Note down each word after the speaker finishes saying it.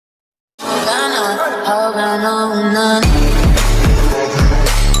Assalamu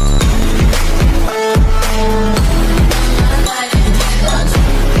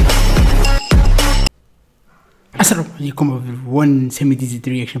alaikum everyone, Samir did the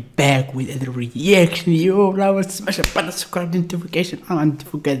reaction back with another reaction. Yo, now smash a button, subscribe, notification on, don't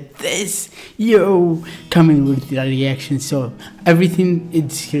forget this. Yo, coming with the reaction. So everything in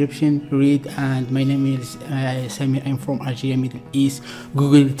description, read. And my name is Samir. I'm from Algeria, Middle East.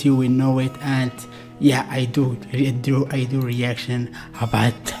 Google it, you will know it. And yeah, I do reaction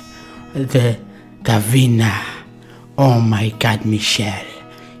about the Davina. Oh my God, Michelle.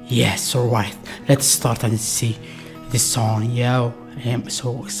 Yes, alright. Let's start and see this song. Yo, I am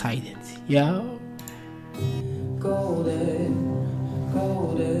so excited. Yo. Golden.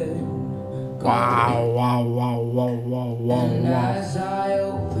 Wow. And as I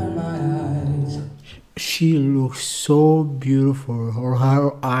open my eyes, she looks so beautiful.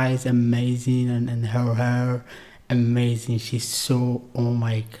 Her eyes amazing, and her hair amazing. She's so, oh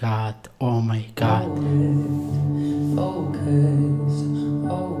my God. golden, focus,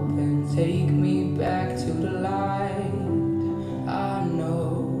 open, take me back to the light. I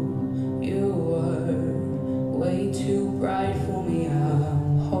know you were way too bright for me.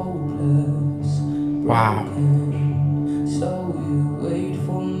 I'm hopeless. Wow. Broken. So you wait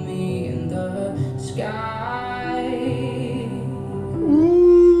for me in the sky. Ooh.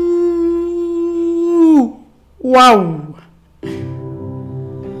 Wow.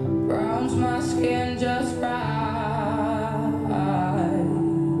 Browns my skin just right.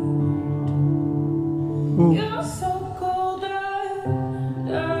 Ooh. You're so golden.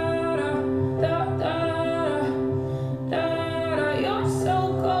 You're so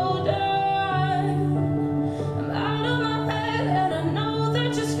golden. I'm out of my head and I know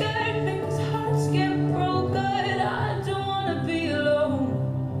that you're scared because hearts get broken. I don't wanna be alone.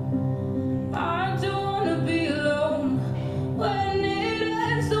 I don't wanna be alone. When it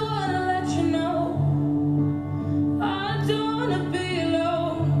ends, I wanna let you know. I don't wanna be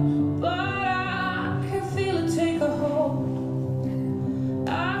alone, but I can feel it take a hold. I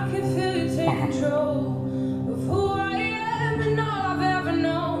can feel you take control of who I am and all I've ever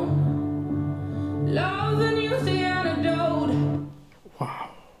known. Loving you's the antidote. Wow.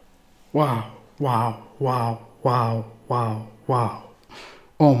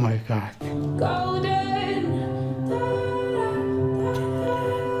 Oh my God. Golden.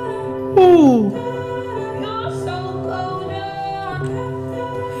 Ooh. You're so golden.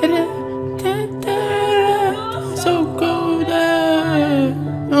 So golden.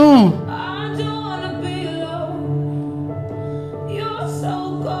 Oh. I don't wanna be alone. You're so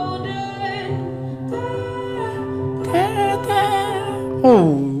golden.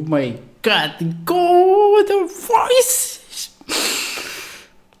 Oh my God, the golden voice.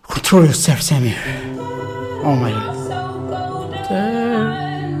 Control yourself, Samir. Oh my God. You're so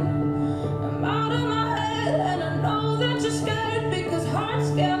golden. I'm out of my head and I know that you're scared because hearts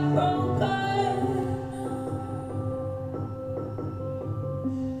get broken.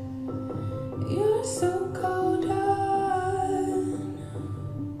 You're so golden.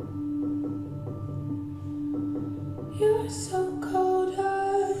 You're so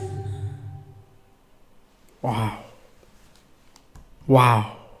golden. Wow.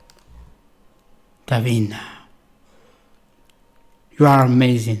 Davina, you are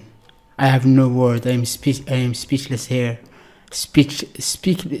amazing. I have no word. I am speechless here. Speechless.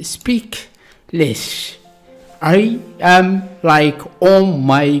 I am like, oh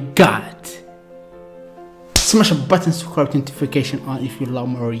my God. Smash a button, subscribe, notification on if you love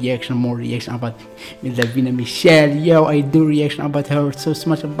more reaction about Davina Michelle. Yo, I do reaction about her, so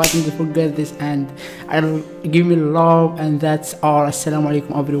smash a button, don't forget this, and I'll give me love, and that's all. Assalamu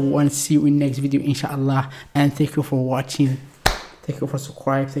alaikum everyone, see you in next video inshallah, and thank you for watching, thank you for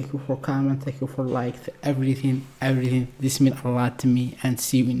subscribe, thank you for comment, thank you for like, everything. This means a lot to me, and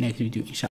see you in next video inshallah.